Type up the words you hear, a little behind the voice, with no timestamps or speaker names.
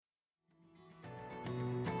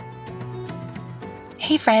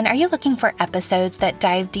Hey friend, are you looking for episodes that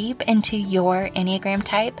dive deep into your Enneagram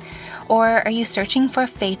type? Or are you searching for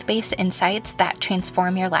faith-based insights that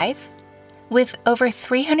transform your life? With over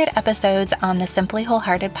 300 episodes on the Simply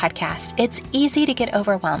Wholehearted podcast, it's easy to get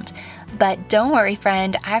overwhelmed. But don't worry,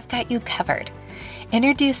 friend, I've got you covered.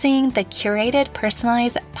 Introducing the curated,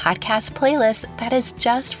 personalized podcast playlist that is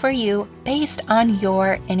just for you based on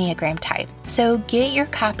your Enneagram type. So get your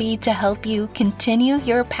copy to help you continue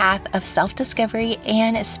your path of self-discovery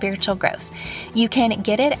and spiritual growth. You can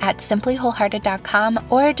get it at simplywholehearted.com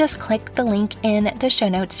or just click the link in the show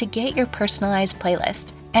notes to get your personalized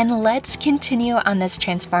playlist. And let's continue on this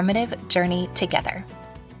transformative journey together.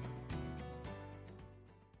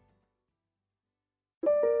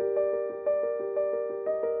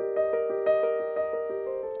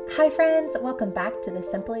 Hi friends, welcome back to the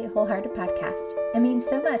Simply Wholehearted podcast. It means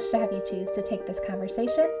so much to have you choose to take this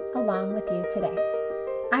conversation along with you today.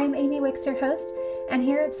 I'm Amy Wicks, your host, and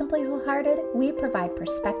here at Simply Wholehearted, we provide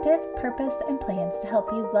perspective, purpose, and plans to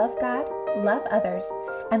help you love God, love others,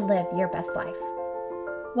 and live your best life.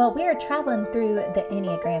 Well, we are traveling through the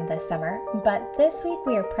Enneagram this summer, but this week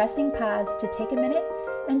we are pressing pause to take a minute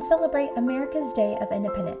and celebrate America's Day of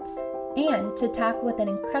Independence, and to talk with an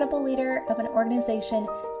incredible leader of an organization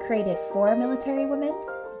created for military women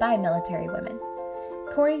by military women.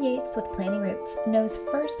 Corey Yates with Planting Roots knows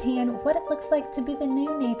firsthand what it looks like to be the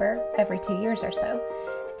new neighbor every 2 years or so,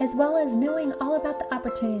 as well as knowing all about the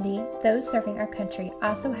opportunity those serving our country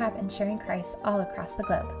also have in sharing Christ all across the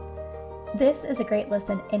globe. This is a great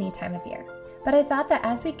listen any time of year, but I thought that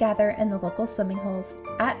as we gather in the local swimming holes,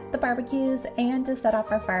 at the barbecues, and to set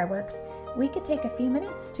off our fireworks, we could take a few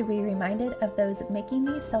minutes to be reminded of those making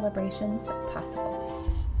these celebrations possible.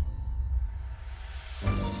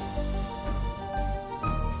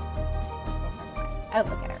 Oh,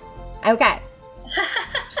 look at her. Okay.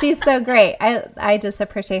 She's so great. I just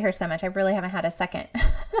appreciate her so much. I really haven't had a second.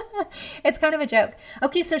 It's kind of a joke.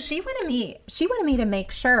 Okay, so she wanted me to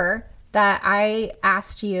make sure that I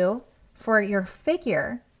asked you for your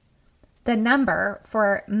figure, the number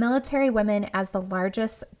for military women as the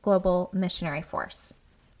largest global missionary force.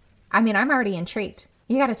 I mean, I'm already intrigued.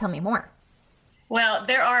 You got to tell me more. Well,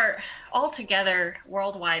 there are altogether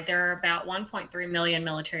worldwide, there are about 1.3 million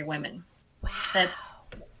military women. Wow. That's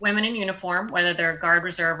women in uniform, whether they're Guard,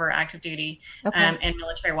 Reserve, or active duty, and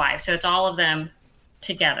military wives. So it's all of them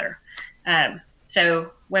together.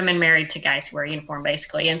 So women married to guys who wear uniform,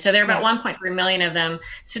 basically. And so there are about 1.3 million of them.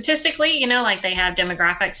 Statistically, like they have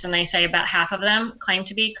demographics and they say about half of them claim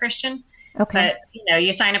to be Christian. Okay. But,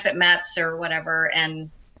 you sign up at MEPS or whatever and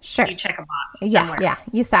sure, you check a box somewhere. Yeah.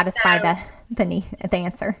 You satisfy So, the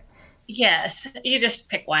answer. Yes, you just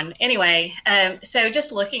pick one. Anyway, so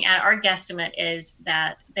just looking at our guesstimate is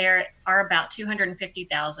that there are about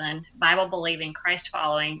 250,000 Bible-believing,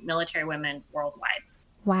 Christ-following military women worldwide.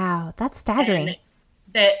 Wow, that's staggering.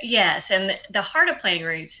 And the heart of Planting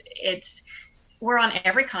Roots, we're on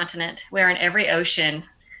every continent, we're on every ocean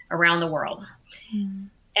around the world. Mm.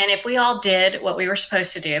 And if we all did what we were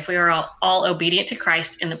supposed to do, if we were all obedient to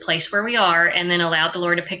Christ in the place where we are, and then allowed the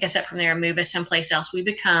Lord to pick us up from there and move us someplace else, we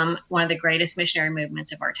become one of the greatest missionary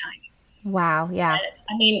movements of our time. Wow, yeah.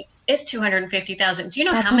 I mean, it's 250,000. Do you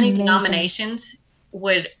know That's how many amazing. denominations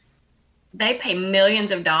they pay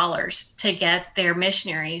millions of dollars to get their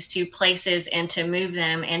missionaries to places and to move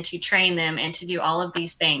them and to train them and to do all of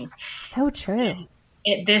these things? So true.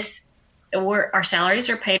 Our salaries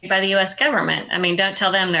are paid by the U.S. government. I mean, don't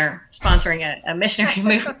tell them they're sponsoring a missionary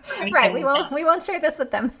movement. Right. We won't share this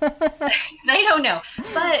with them. They don't know.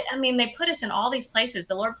 But I mean, they put us in all these places.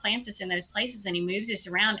 The Lord plants us in those places and he moves us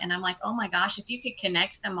around. And I'm like, oh my gosh, if you could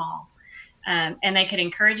connect them all and they could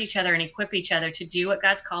encourage each other and equip each other to do what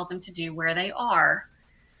God's called them to do where they are,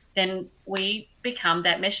 then we become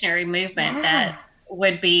that missionary movement that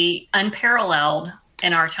would be unparalleled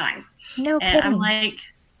in our time. No and kidding. I'm like,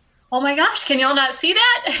 oh my gosh, can y'all not see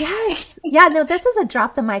that? Yes. Yeah, no, this is a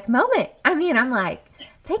drop the mic moment. I mean, I'm like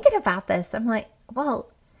thinking about this. I'm like, well,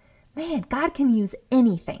 man, God can use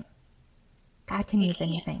anything. God can use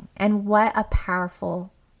anything. And what a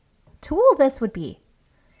powerful tool this would be.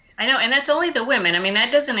 I know. And that's only the women. I mean,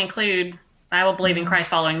 that doesn't include Bible-believing,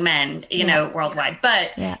 Christ-following men, worldwide.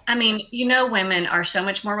 But I mean, women are so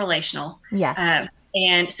much more relational. Yes.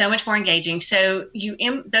 And so much more engaging. So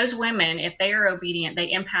those women, if they are obedient,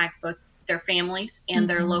 they impact both their families and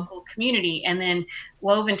their local community. And then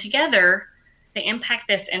woven together, they impact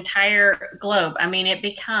this entire globe. I mean, it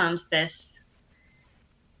becomes this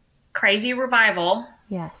crazy revival.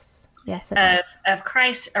 Yes. Yes, it does. Of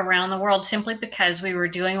Christ around the world, simply because we were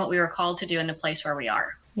doing what we were called to do in the place where we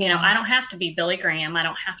are. You know, I don't have to be Billy Graham. I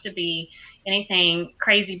don't have to be anything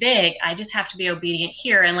crazy big. I just have to be obedient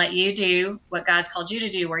here and let you do what God's called you to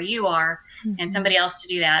do where you are, and somebody else to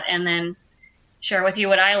do that. And then share with you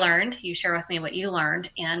what I learned. You share with me what you learned,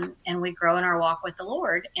 and we grow in our walk with the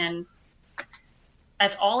Lord. And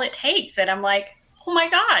that's all it takes. And I'm like, oh my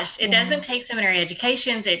gosh, it doesn't take seminary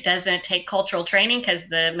educations. It doesn't take cultural training because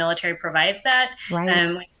the military provides that. Right.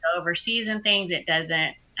 When you go overseas and things, it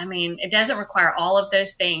doesn't require all of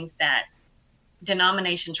those things that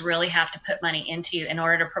denominations really have to put money into in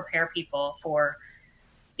order to prepare people for,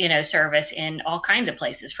 you know, service in all kinds of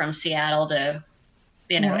places from Seattle to,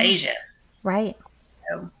 you know, Asia. Right.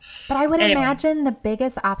 So, but I would imagine the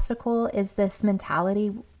biggest obstacle is this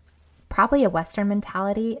mentality, probably a Western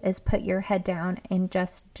mentality, is put your head down and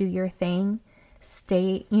just do your thing.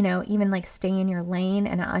 Stay, you know, even like stay in your lane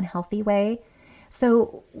in an unhealthy way.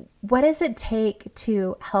 So what does it take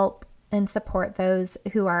to help and support those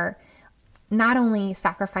who are not only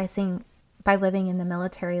sacrificing by living in the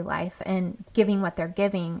military life and giving what they're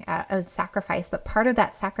giving as sacrifice, but part of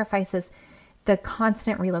that sacrifice is the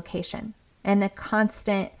constant relocation and the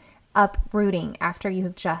constant uprooting after you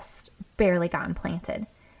have just barely gotten planted.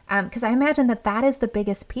 Because I imagine that is the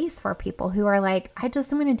biggest piece for people who are like, I'm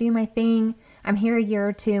going to do my thing. I'm here a year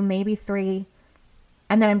or two, maybe 3,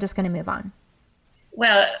 and then I'm just going to move on.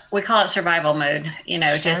 Well, we call it survival mode, you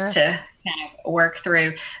know, just to kind of work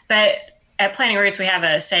through. But at Planting Roots, we have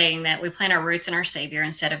a saying that we plant our roots in our Savior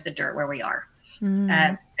instead of the dirt where we are.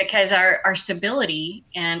 Because our stability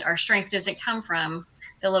and our strength doesn't come from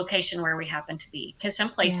the location where we happen to be, because some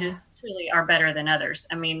places truly are better than others.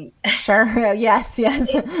 I mean, yes.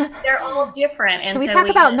 They're all different. And we talk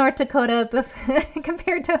about North Dakota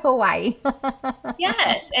compared to Hawaii.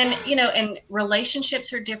 Yes. And, you know, and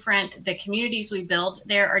relationships are different. The communities we build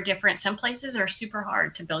there are different. Some places are super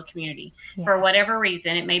hard to build community for whatever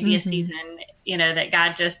reason. It may be a season, you know, that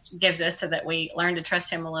God just gives us so that we learn to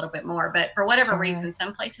trust him a little bit more. But for whatever reason,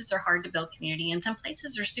 some places are hard to build community and some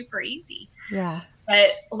places are super easy. Yeah.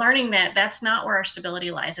 But learning that that's not where our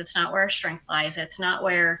stability lies. It's not where our strength lies. It's not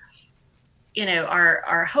where, you know,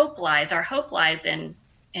 our hope lies. Our hope lies in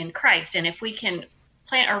Christ. And if we can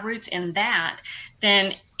plant our roots in that,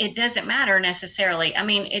 then it doesn't matter necessarily. I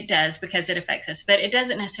mean, it does because it affects us, but it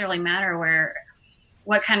doesn't necessarily matter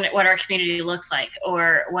what our community looks like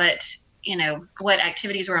or what, you know, what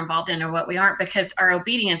activities we're involved in or what we aren't, because our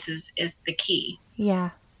obedience is the key.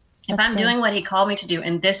 Yeah. If I'm doing what he called me to do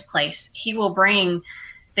in this place, he will bring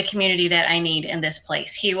the community that I need in this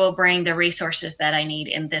place. He will bring the resources that I need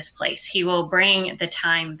in this place. He will bring the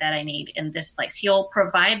time that I need in this place. He'll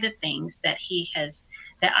provide the things that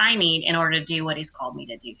that I need in order to do what he's called me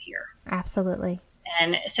to do here. Absolutely.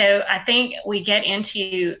 And so I think we get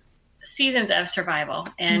into seasons of survival,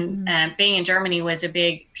 and being in Germany was a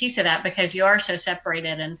big piece of that because you are so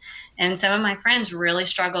separated, and some of my friends really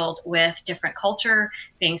struggled with different culture,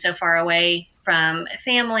 being so far away from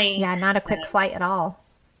family. Yeah, not a quick flight at all.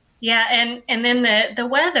 Yeah, and then the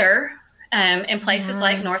weather in places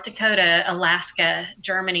like North Dakota, Alaska,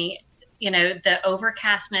 Germany, you know, the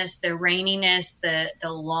overcastness, the raininess, the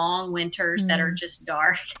long winters that are just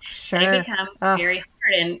dark, they become very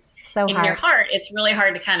hard, and so in hard. your heart, it's really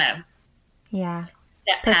hard to kind of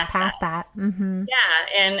push past that. Mm-hmm.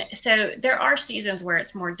 Yeah. And so there are seasons where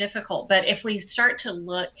it's more difficult, but if we start to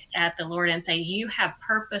look at the Lord and say, you have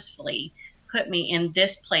purposefully put me in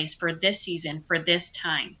this place for this season, for this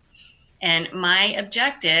time. And my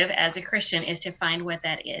objective as a Christian is to find what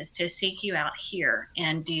that is, to seek you out here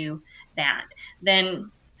and do that.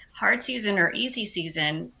 Then hard season or easy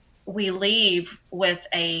season, we leave with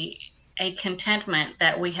a contentment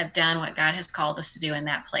that we have done what God has called us to do in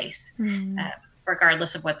that place,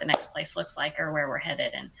 regardless of what the next place looks like or where we're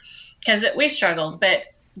headed. And because we've struggled, but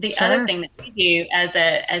the other thing that we do as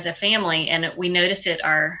a family, and we noticed it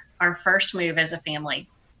our first move as a family,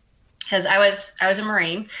 because I was a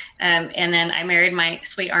Marine, and then I married my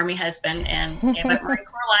sweet Army husband and gave up Marine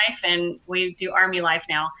Corps life, and we do Army life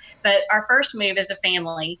now. But our first move as a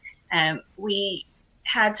family, we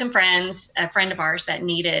had some friends, a friend of ours that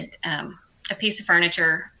needed a piece of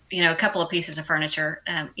furniture, you know, a couple of pieces of furniture,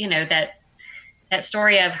 you know, that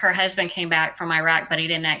story of her husband came back from Iraq, but he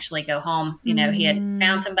didn't actually go home. You know, he had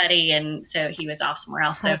found somebody, and so he was off somewhere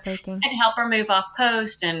else. So I had to help her move off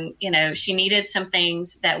post, and, you know, she needed some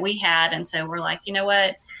things that we had. And so we're like, you know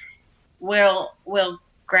what, we'll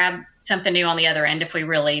grab something new on the other end if we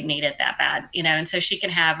really need it that bad, you know. And so she can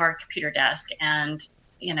have our computer desk and,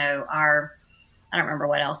 you know, I don't remember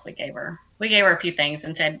what else we gave her. We gave her a few things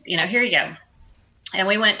and said, you know, here you go. And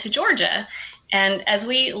we went to Georgia, And as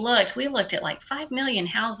we looked at like 5 million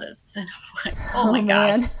houses. And I'm like, oh Oh my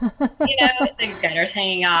gosh, man. the gutters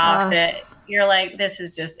hanging off, uh, that you're like, this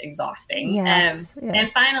is just exhausting. yes, And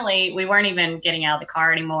yes. finally, we weren't even getting out of the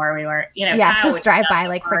car anymore. We weren't, Yeah, Kyle just would get drive out by of the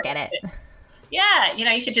like car. forget it. Yeah,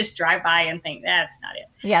 you could just drive by and think that's not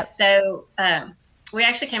it. Yep. So we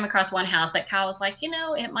actually came across one house that Kyle was like,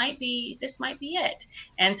 this might be it.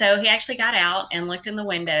 And so he actually got out and looked in the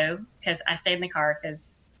window, because I stayed in the car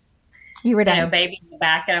because, You were done. baby in the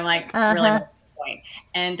back. And I'm like, really, what's the point?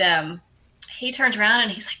 And he turns around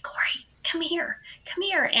and he's like, Corey, come here.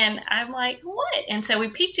 And I'm like, what? And so we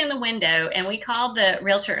peeked in the window and we called the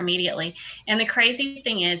realtor immediately. And the crazy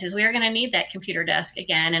thing is we were going to need that computer desk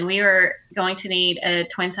again. And we were going to need a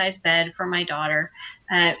twin size bed for my daughter,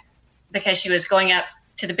 because she was going up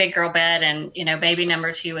to the big girl bed, and, baby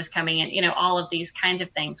number 2 was coming in, all of these kinds of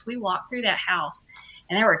things. We walked through that house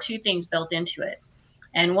and there were 2 things built into it.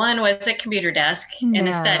 And one was a computer desk in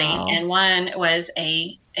the study, and one was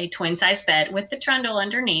a twin size bed with the trundle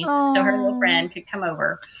underneath, so her little friend could come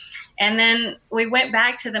over. And then we went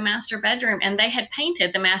back to the master bedroom, and they had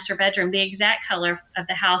painted the master bedroom the exact color of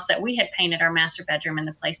the house that we had painted our master bedroom in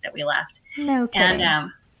the place that we left. No kidding.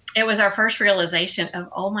 And it was our first realization of,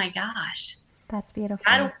 oh my gosh, that's beautiful.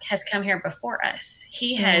 God has come here before us.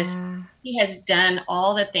 He has done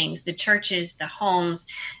all the things, the churches, the homes,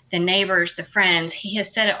 the neighbors, the friends. He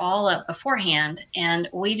has set it all up beforehand, and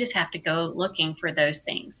we just have to go looking for those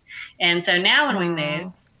things. And so now when we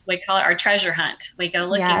move, we call it our treasure hunt. We go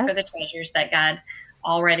looking for the treasures that God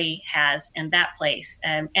already has in that place.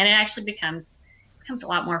 And it actually becomes a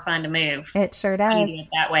lot more fun to move. It sure does.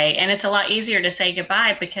 That way. And it's a lot easier to say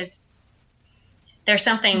goodbye, because there's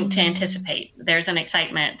something to anticipate. There's an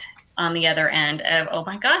excitement on the other end of, oh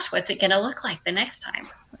my gosh, what's it going to look like the next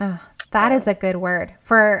time? That is a good word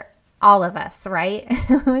for all of us, right?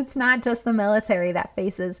 It's not just the military that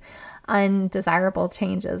faces undesirable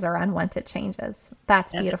changes or unwanted changes.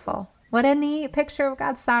 That's beautiful. Awesome. What a neat picture of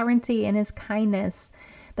God's sovereignty and his kindness.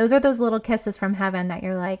 Those are those little kisses from heaven that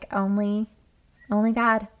you're like, only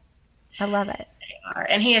God. I love it. They are.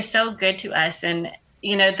 And he is so good to us. And,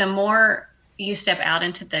 the more you step out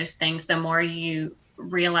into those things, the more you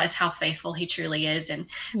realize how faithful he truly is. And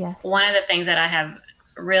one of the things that I have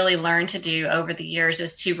really learned to do over the years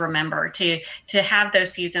is to remember to have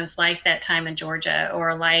those seasons, like that time in Georgia,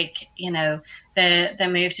 or like, the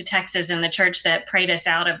move to Texas and the church that prayed us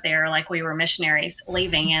out of there, like we were missionaries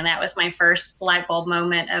leaving. And that was my first light bulb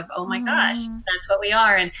moment of, oh my gosh, that's what we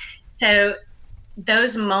are. And so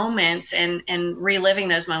those moments and reliving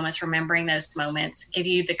those moments, remembering those moments, give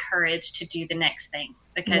you the courage to do the next thing,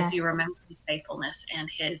 because you remember his faithfulness and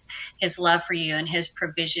his love for you and his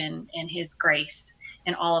provision and his grace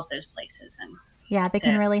in all of those places. And they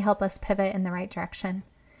can really help us pivot in the right direction.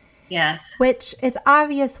 Yes. Which it's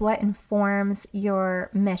obvious what informs your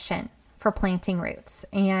mission for Planting Roots.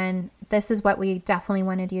 And this is what we definitely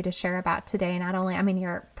wanted you to share about today. Not only,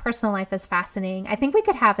 your personal life is fascinating. I think we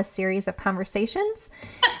could have a series of conversations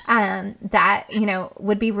that,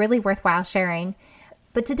 would be really worthwhile sharing.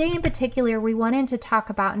 But today in particular, we wanted to talk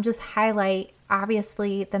about and just highlight,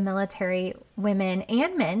 obviously, the military women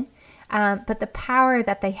and men, but the power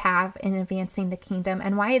that they have in advancing the kingdom,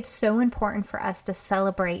 and why it's so important for us to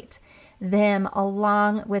celebrate them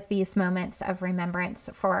along with these moments of remembrance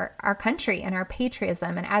for our country and our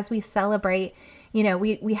patriotism. And as we celebrate,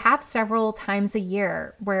 we have several times a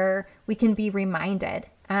year where we can be reminded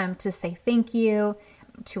to say thank you,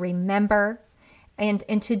 to remember,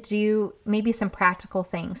 and to do maybe some practical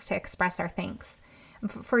things to express our thanks.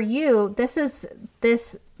 For you,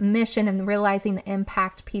 this mission and realizing the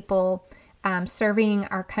impact people serving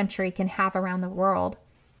our country can have around the world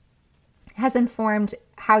has informed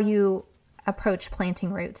how you approach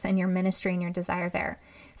Planting Roots and your ministry and your desire there.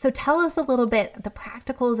 So tell us a little bit the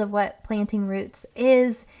practicals of what Planting Roots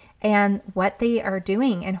is and what they are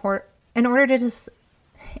doing in order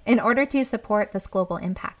to support this global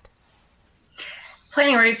impact.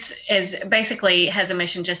 Planting Roots has a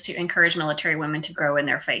mission just to encourage military women to grow in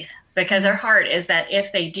their faith, because our heart is that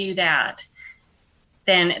if they do that,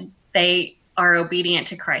 then they are obedient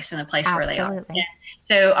to Christ in the place where they are. Yeah.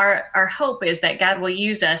 So our hope is that God will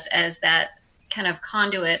use us as that kind of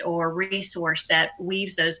conduit or resource that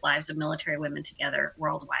weaves those lives of military women together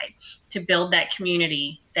worldwide to build that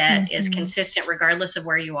community that is consistent regardless of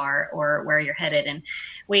where you are or where you're headed. And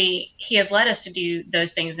he has led us to do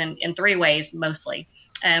those things in 3 ways mostly.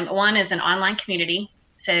 One is an online community.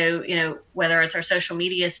 So, whether it's our social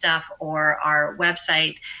media stuff or our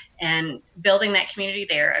website, and building that community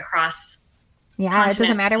there across it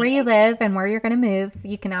doesn't matter where you live and where you're going to move.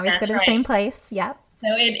 You can always go to the same place. Yep. So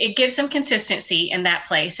it gives some consistency in that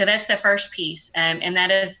place. So that's the first piece. And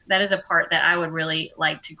that is a part that I would really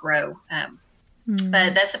like to grow.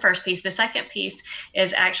 But that's the first piece. The second piece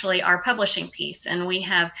is actually our publishing piece. And we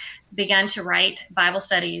have begun to write Bible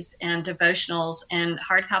studies and devotionals in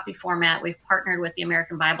hard copy format. We've partnered with the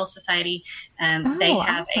American Bible Society. They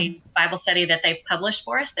have a Bible study that they published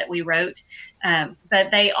for us that we wrote.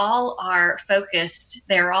 But they all are focused.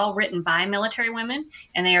 They're all written by military women,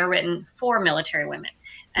 and they are written for military women.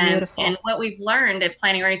 Beautiful. And what we've learned at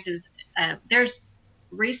Planting Roots is there's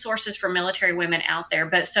resources for military women out there,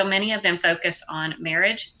 but so many of them focus on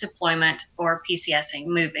marriage, deployment, or PCSing,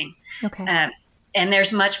 moving. Okay. And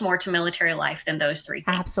there's much more to military life than those three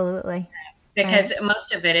things. Absolutely. Because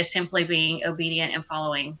most of it is simply being obedient and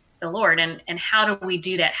following the Lord. And how do we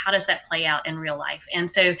do that? How does that play out in real life?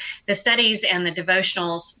 And so the studies and the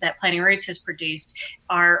devotionals that Planting Roots has produced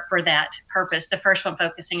are for that purpose. The first one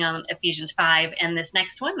focusing on Ephesians 5, and this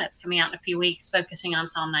next one that's coming out in a few weeks focusing on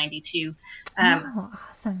Psalm 92.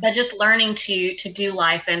 Awesome. But just learning to do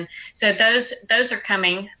life. And so those are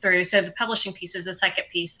coming through. So the publishing piece is the second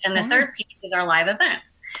piece. And the third piece is our live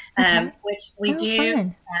events, which we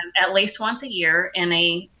do at least once a year in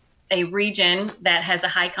a region that has a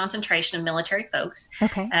high concentration of military folks.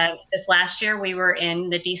 Okay. This last year, we were in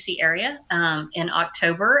the DC area. In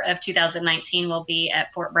October of 2019, we'll be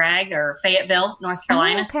at Fort Bragg or Fayetteville, North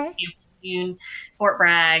Carolina. Oh, okay. So Fort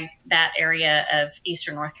Bragg, that area of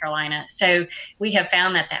Eastern North Carolina. So we have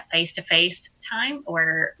found that face-to-face time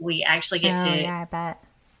where we actually get I bet.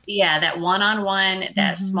 Yeah, that one-on-one,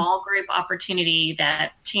 that small group opportunity,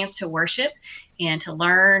 that chance to worship and to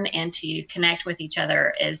learn and to connect with each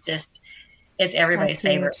other is just, it's everybody's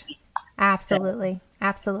favorite piece. Absolutely. So.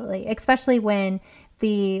 Absolutely. Especially when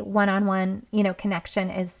the one-on-one, connection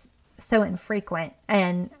is so infrequent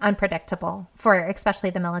and unpredictable for especially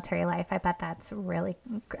the military life. I bet that's really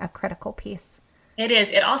a critical piece. It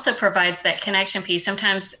is. It also provides that connection piece.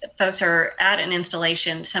 Sometimes folks are at an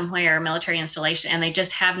installation somewhere, military installation, and they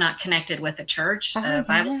just have not connected with a church,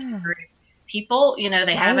 Bible security people.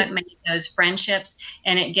 They haven't made those friendships,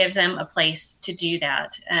 and it gives them a place to do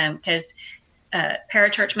that. Because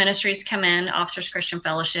parachurch ministries come in, Officers Christian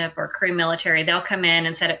Fellowship or Crew Military, they'll come in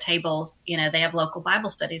and set up tables. They have local Bible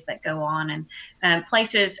studies that go on, and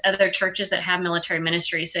places, other churches that have military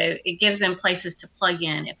ministry. So it gives them places to plug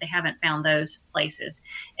in if they haven't found those places.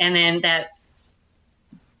 And then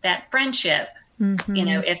that friendship,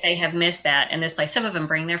 if they have missed that in this place, some of them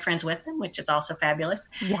bring their friends with them, which is also fabulous.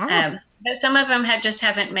 Yeah. But some of them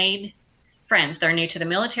haven't made friends. They're new to the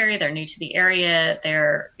military. They're new to the area.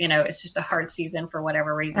 It's just a hard season for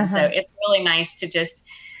whatever reason. So it's really nice to just,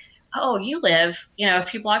 you live, a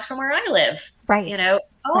few blocks from where I live. Right. You go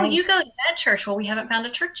to that church. Well, we haven't found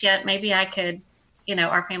a church yet. Maybe I could,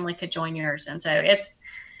 our family could join yours. And so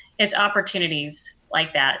it's opportunities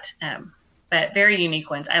like that. But very unique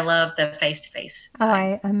ones. I love the face-to-face time. Oh,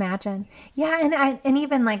 I imagine. Yeah. And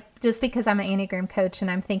even like, just because I'm an Enneagram coach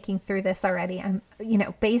and I'm thinking through this already, I'm,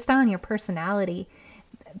 based on your personality,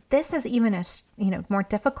 this is even a, more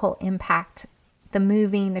difficult impact, the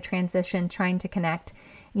moving, the transition, trying to connect.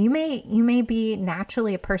 You may be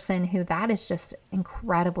naturally a person who that is just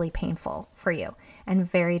incredibly painful for you and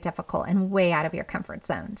very difficult and way out of your comfort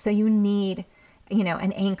zone. So you need,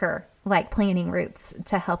 an anchor like Planting Roots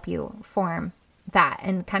to help you form that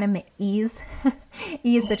and kind of ease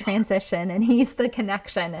the transition and ease the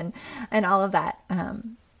connection and all of that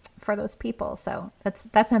for those people. So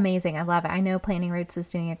that's amazing. I love it. I know Planting Roots is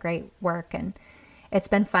doing a great work, and it's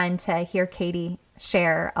been fun to hear Katie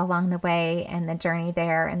share along the way and the journey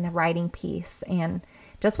there and the writing piece and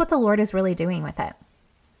just what the Lord is really doing with it.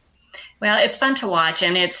 Well, it's fun to watch,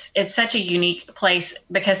 and it's such a unique place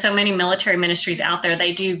because so many military ministries out there,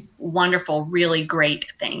 they do wonderful, really great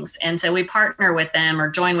things. And so we partner with them or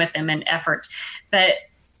join with them in efforts. But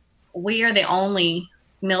we are the only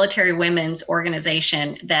military women's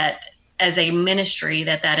organization that, as a ministry,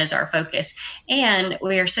 that is our focus. And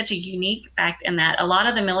we are such a unique fact in that a lot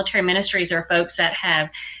of the military ministries are folks that have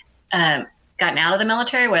gotten out of the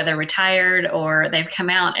military, whether they're retired or they've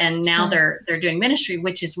come out and now they're doing ministry,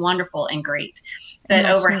 which is wonderful and great. But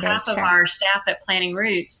over half of our staff at Planting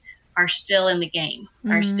Roots are still in the game,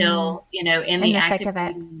 are still, in the active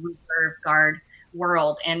reserve guard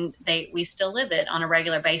world, and we still live it on a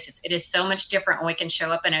regular basis. It is so much different when we can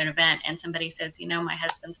show up at an event and somebody says, my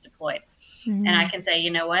husband's deployed, and I can say,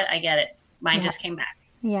 you know what, I get it. Mine just came back.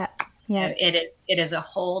 Yeah. It is a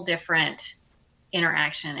whole different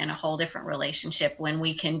interaction and a whole different relationship when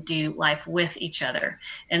we can do life with each other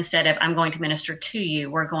instead of I'm going to minister to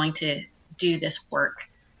you. We're going to do this work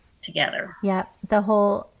together. Yeah. The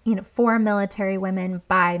whole for military women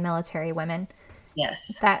by military women.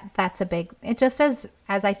 Yes. That's a big, it just as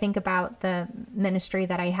I think about the ministry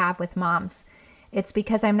that I have with moms, it's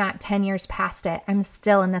because I'm not 10 years past it. I'm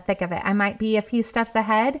still in the thick of it. I might be a few steps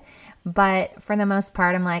ahead, but for the most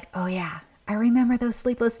part, I'm like, oh yeah, I remember those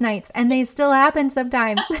sleepless nights, and they still happen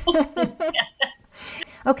sometimes.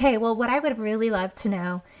 Okay. Well, what I would really love to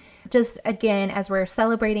know, just again, as we're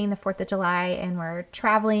celebrating the 4th of July and we're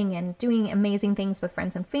traveling and doing amazing things with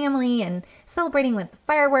friends and family and celebrating with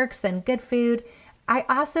fireworks and good food, I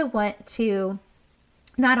also want to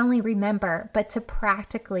not only remember, but to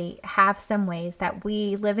practically have some ways that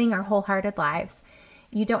we living our wholehearted lives.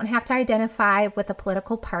 You don't have to identify with a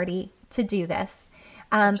political party to do this,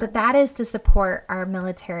 but that is to support our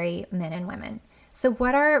military men and women. So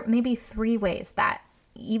what are maybe 3 ways that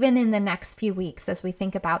even in the next few weeks, as we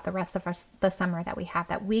think about the rest of the summer that we have,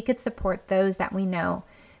 that we could support those that we know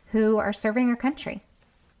who are serving our country?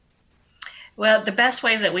 Well, the best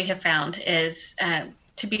ways that we have found is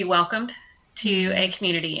to be welcomed to a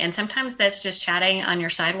community. And sometimes that's just chatting on your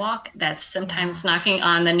sidewalk. That's sometimes knocking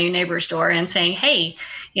on the new neighbor's door and saying, hey,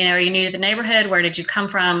 are you new to the neighborhood? Where did you come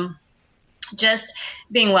from? Just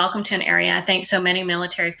being welcome to an area. I think so many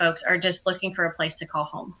military folks are just looking for a place to call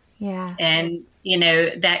home. Yeah. And,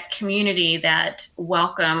 that community, that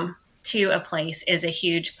welcome to a place is a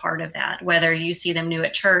huge part of that, whether you see them new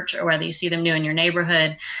at church or whether you see them new in your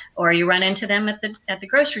neighborhood, or you run into them at the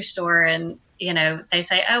grocery store and, they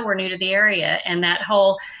say, oh, we're new to the area. And that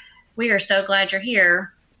whole, we are so glad you're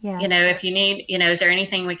here. Yes. If you need, is there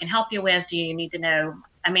anything we can help you with? Do you need to know?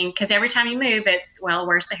 Because every time you move, it's, well,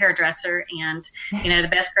 where's the hairdresser and, the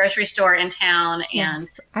best grocery store in town. And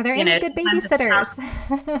yes. Are there any good babysitters?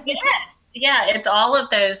 Yes. Yeah. It's all of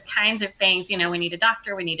those kinds of things. We need a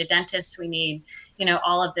doctor, we need a dentist, we need,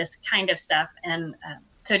 all of this kind of stuff. And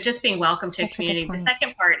so just being welcome to a community. The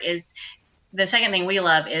second part is, the second thing we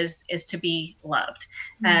love is to be loved,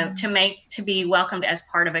 to be welcomed as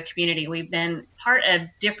part of a community. We've been part of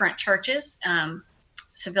different churches,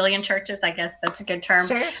 civilian churches, I guess that's a good term,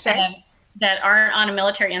 sure. That aren't on a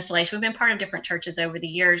military installation. We've been part of different churches over the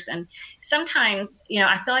years. And sometimes,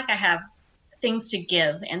 I feel like I have things to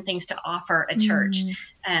give and things to offer a church.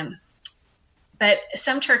 But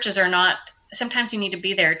some churches are not, sometimes you need to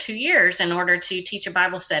be there 2 years in order to teach a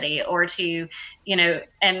Bible study or to,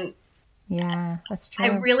 and yeah, that's true. I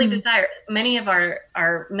really desire, many of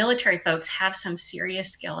our military folks have some serious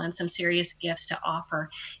skill and some serious gifts to offer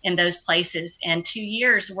in those places. And 2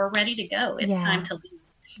 years, we're ready to go. It's time to leave.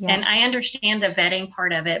 Yeah. And I understand the vetting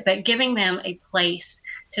part of it, but giving them a place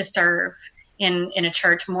to serve in a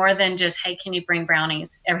church more than just, hey, can you bring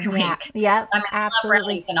brownies every week? Yeah, absolutely. I love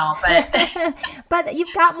brownies and all, but but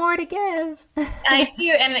you've got more to give. I do,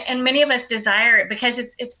 and many of us desire it because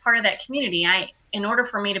it's part of that community. In order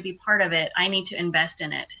for me to be part of it, I need to invest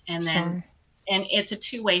in it. And then, and it's a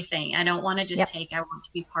two-way thing. I don't want to just take, I want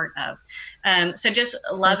to be part of. So just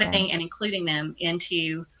loving and including them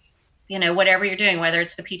into, whatever you're doing, whether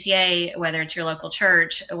it's the PTA, whether it's your local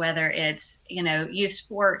church, whether it's, youth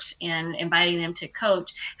sports and inviting them to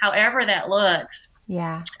coach, however that looks.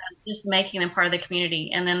 Yeah. Just making them part of the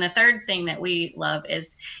community. And then the third thing that we love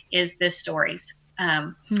is the stories.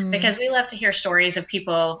 Because we love to hear stories of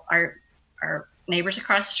people, our neighbors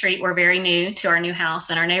across the street. We're very new to our new house,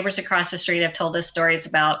 and our neighbors across the street have told us stories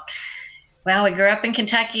about, well, we grew up in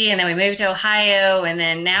Kentucky and then we moved to Ohio and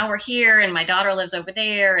then now we're here and my daughter lives over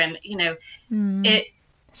there. And,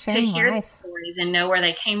 to hear the stories and know where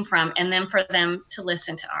they came from, and then for them to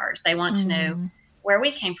listen to ours. They want to know where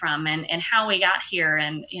we came from and how we got here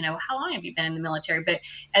and, how long have you been in the military? But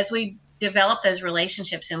as we develop those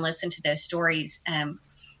relationships and listen to those stories,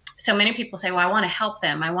 so many people say, well, I want to help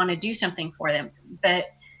them. I want to do something for them. But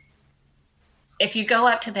if you go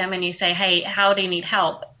up to them and you say, hey, how do you need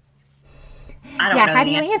help? I don't know. How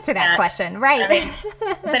do you answer that question? Right.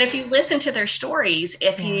 But if you listen to their stories,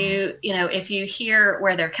 if you hear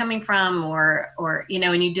where they're coming from or,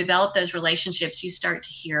 and you develop those relationships, you start to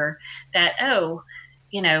hear that,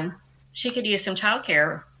 she could use some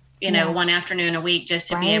childcare, one afternoon a week just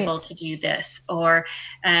to be able to do this. Or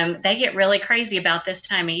they get really crazy about this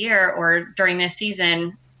time of year or during this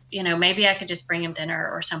season, maybe I could just bring them dinner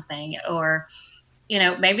or something. Or,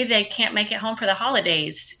 maybe they can't make it home for the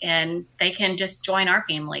holidays and they can just join our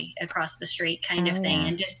family across the street kind of thing.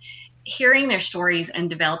 And just hearing their stories and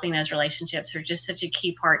developing those relationships are just such a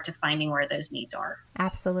key part to finding where those needs are.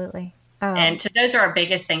 Absolutely. Oh. And so those are our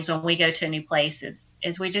biggest things when we go to a new place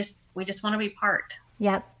is we just want to be part.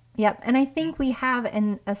 Yep. And I think we have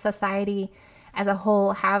in a society as a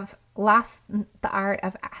whole have lost the art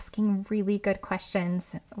of asking really good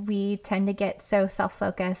questions. We tend to get so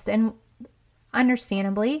self-focused, and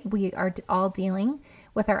understandably, we are all dealing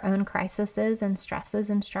with our own crises and stresses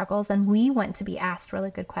and struggles, and we want to be asked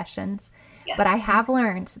really good questions. Yes. But I have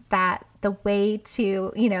learned that the way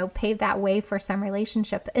to, pave that way for some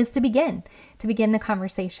relationship is to begin the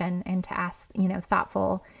conversation and to ask,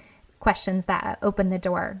 thoughtful questions that open the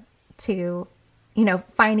door to,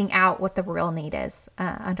 finding out what the real need is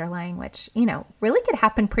underlying, which, really could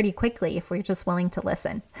happen pretty quickly if we're just willing to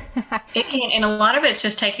listen. It can. And a lot of it's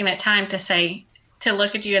just taking that time to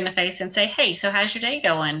look at you in the face and say, hey, so how's your day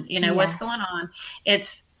going? Yes. What's going on?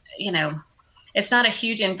 It's, it's not a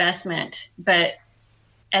huge investment, but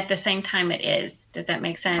at the same time it is. Does that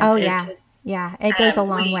make sense? Oh, yeah. Yeah. It goes a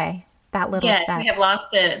long way. That little step. Yes, we have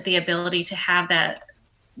lost the ability to have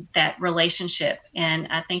that relationship. And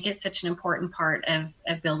I think it's such an important part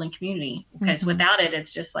of building community, because without it,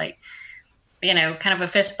 it's just like, kind of a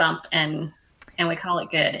fist bump and we call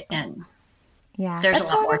it good. And there's that's a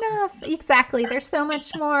lot more enough. Exactly. There's so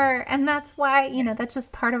much more. And that's why, that's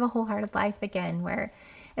just part of a wholehearted life again, where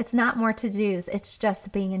it's not more to-dos. It's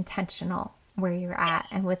just being intentional where you're at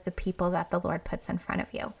and with the people that the Lord puts in front of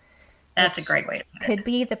you. That's a great way to put it. Could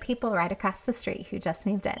be the people right across the street who just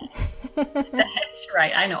moved in. That's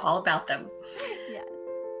right. I know all about them. Yes.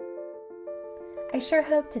 I sure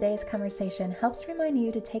hope today's conversation helps remind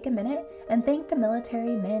you to take a minute and thank the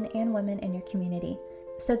military men and women in your community,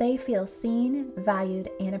 so they feel seen, valued,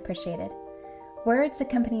 and appreciated. Words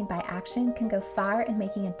accompanied by action can go far in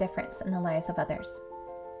making a difference in the lives of others.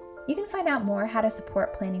 You can find out more how to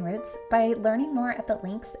support Planting Roots by learning more at the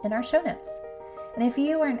links in our show notes. And if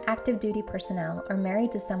you are an active duty personnel or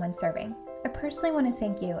married to someone serving, I personally want to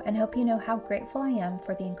thank you and hope you know how grateful I am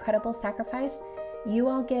for the incredible sacrifice you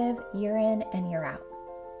all give year in and year out.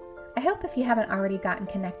 I hope if you haven't already gotten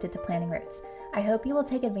connected to Planting Roots, I hope you will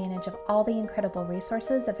take advantage of all the incredible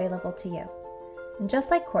resources available to you. And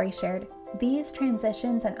just like Corey shared, these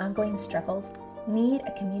transitions and ongoing struggles need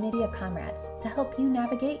a community of comrades to help you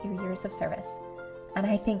navigate your years of service. And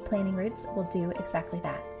I think Planting Roots will do exactly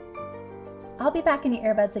that. I'll be back in your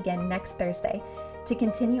earbuds again next Thursday to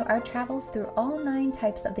continue our travels through all 9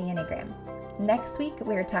 types of the Enneagram. Next week,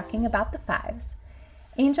 we are talking about the 5s.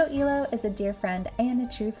 Angel Elo is a dear friend and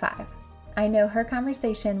a true 5. I know her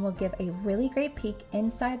conversation will give a really great peek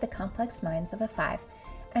inside the complex minds of a 5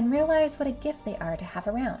 and realize what a gift they are to have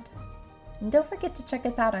around. And don't forget to check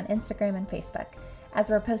us out on Instagram and Facebook,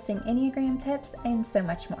 as we're posting Enneagram tips and so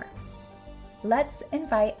much more. Let's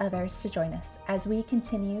invite others to join us as we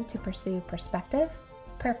continue to pursue perspective,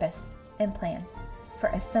 purpose, and plans for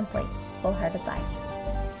a simply wholehearted life.